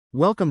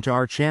Welcome to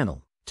our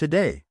channel.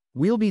 Today,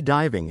 we'll be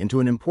diving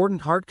into an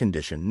important heart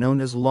condition known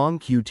as long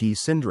QT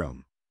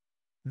syndrome.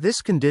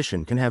 This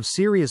condition can have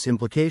serious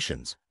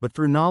implications, but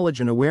through knowledge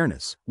and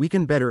awareness, we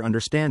can better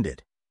understand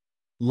it.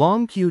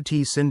 Long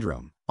QT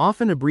syndrome,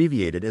 often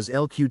abbreviated as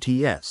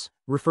LQTS,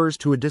 refers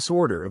to a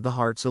disorder of the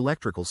heart's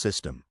electrical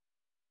system.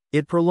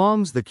 It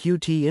prolongs the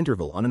QT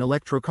interval on an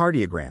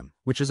electrocardiogram,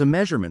 which is a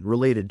measurement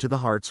related to the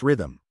heart's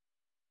rhythm.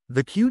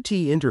 The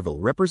QT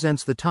interval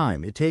represents the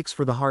time it takes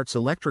for the heart's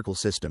electrical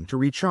system to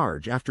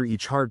recharge after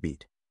each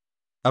heartbeat.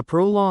 A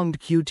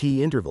prolonged QT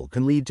interval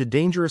can lead to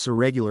dangerous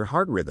irregular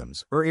heart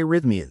rhythms or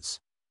arrhythmias.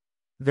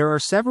 There are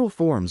several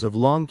forms of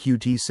long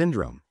QT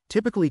syndrome,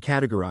 typically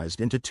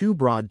categorized into two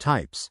broad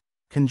types: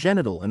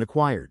 congenital and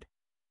acquired.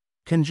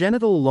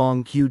 Congenital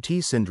long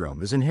QT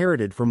syndrome is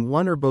inherited from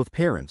one or both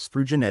parents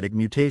through genetic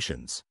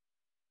mutations.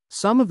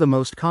 Some of the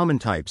most common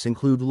types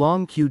include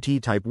long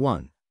QT type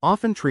 1,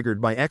 often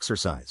triggered by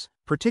exercise,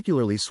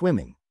 particularly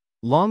swimming;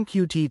 long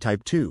QT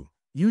type 2,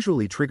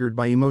 usually triggered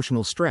by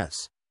emotional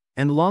stress;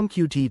 and long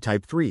QT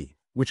type 3,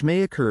 which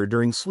may occur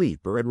during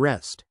sleep or at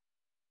rest.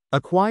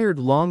 Acquired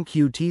long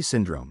QT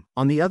syndrome,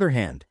 on the other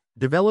hand,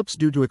 develops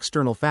due to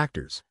external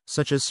factors,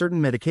 such as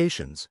certain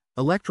medications,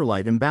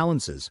 electrolyte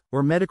imbalances,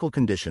 or medical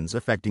conditions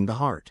affecting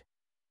the heart.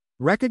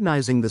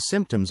 Recognizing the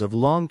symptoms of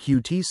long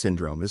QT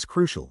syndrome is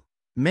crucial.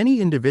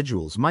 Many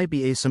individuals might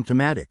be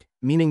asymptomatic,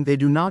 meaning they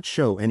do not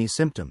show any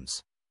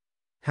symptoms.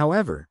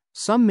 However,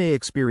 some may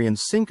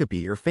experience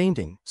syncope or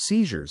fainting,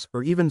 seizures,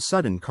 or even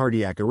sudden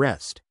cardiac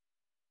arrest.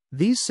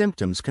 These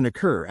symptoms can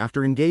occur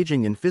after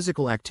engaging in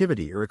physical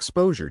activity or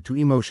exposure to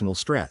emotional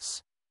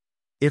stress.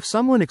 If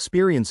someone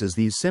experiences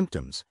these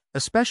symptoms,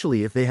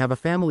 especially if they have a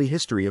family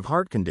history of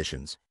heart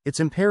conditions, it's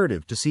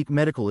imperative to seek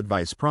medical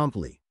advice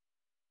promptly.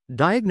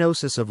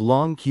 Diagnosis of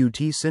long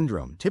QT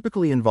syndrome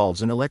typically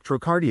involves an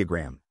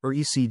electrocardiogram, or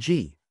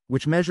ECG,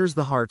 which measures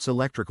the heart's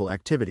electrical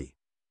activity.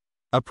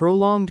 A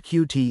prolonged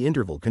QT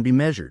interval can be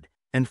measured,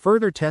 and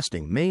further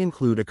testing may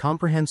include a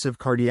comprehensive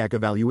cardiac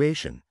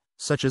evaluation,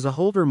 such as a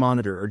Holter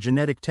monitor or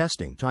genetic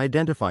testing to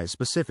identify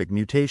specific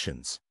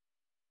mutations.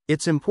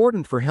 It's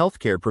important for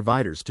healthcare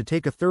providers to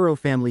take a thorough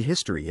family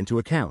history into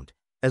account,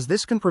 as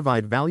this can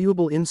provide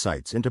valuable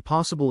insights into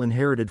possible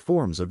inherited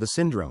forms of the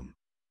syndrome.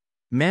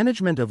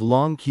 Management of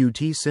long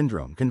QT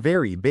syndrome can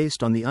vary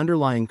based on the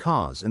underlying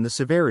cause and the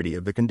severity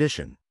of the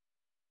condition.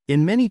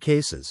 In many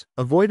cases,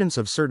 avoidance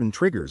of certain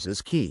triggers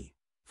is key.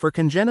 For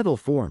congenital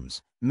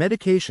forms,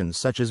 medications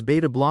such as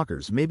beta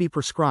blockers may be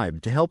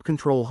prescribed to help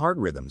control heart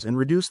rhythms and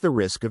reduce the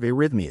risk of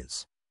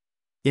arrhythmias.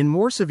 In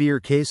more severe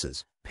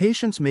cases,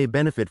 patients may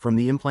benefit from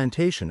the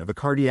implantation of a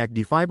cardiac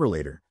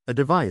defibrillator, a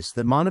device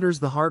that monitors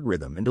the heart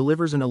rhythm and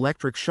delivers an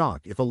electric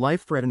shock if a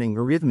life-threatening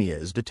arrhythmia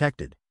is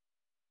detected.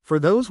 For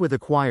those with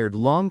acquired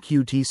long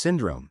QT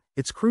syndrome,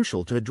 it's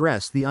crucial to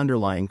address the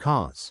underlying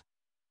cause.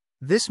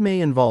 This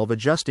may involve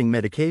adjusting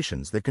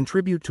medications that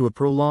contribute to a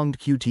prolonged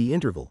QT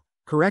interval,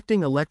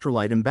 correcting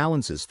electrolyte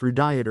imbalances through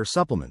diet or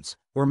supplements,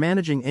 or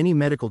managing any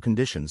medical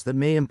conditions that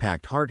may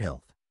impact heart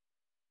health.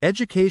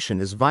 Education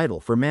is vital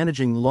for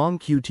managing long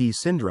QT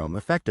syndrome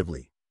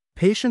effectively.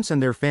 Patients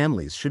and their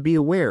families should be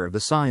aware of the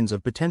signs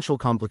of potential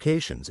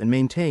complications and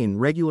maintain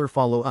regular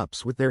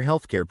follow-ups with their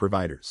healthcare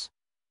providers.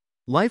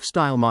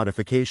 Lifestyle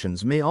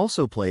modifications may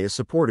also play a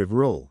supportive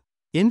role.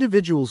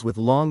 Individuals with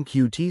long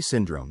QT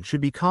syndrome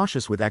should be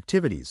cautious with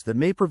activities that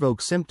may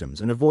provoke symptoms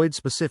and avoid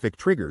specific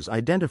triggers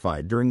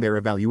identified during their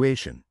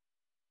evaluation.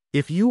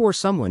 If you or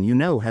someone you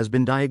know has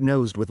been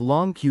diagnosed with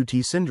long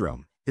QT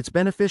syndrome, it's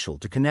beneficial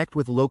to connect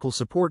with local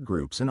support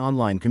groups and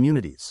online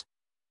communities.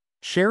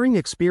 Sharing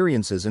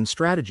experiences and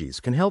strategies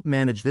can help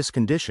manage this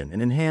condition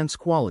and enhance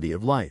quality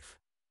of life.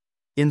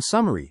 In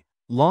summary,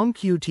 long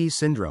QT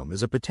syndrome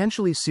is a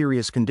potentially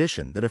serious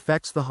condition that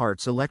affects the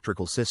heart's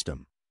electrical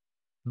system.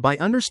 By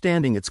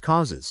understanding its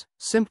causes,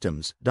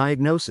 symptoms,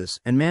 diagnosis,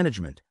 and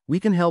management,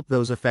 we can help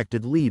those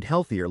affected lead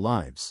healthier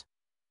lives.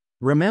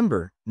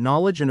 Remember,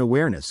 knowledge and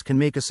awareness can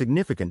make a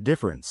significant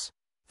difference.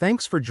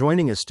 Thanks for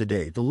joining us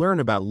today to learn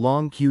about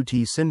long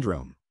QT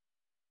syndrome.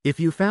 If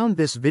you found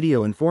this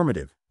video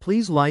informative,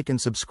 please like and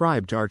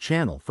subscribe to our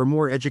channel for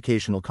more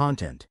educational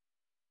content.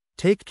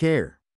 Take care.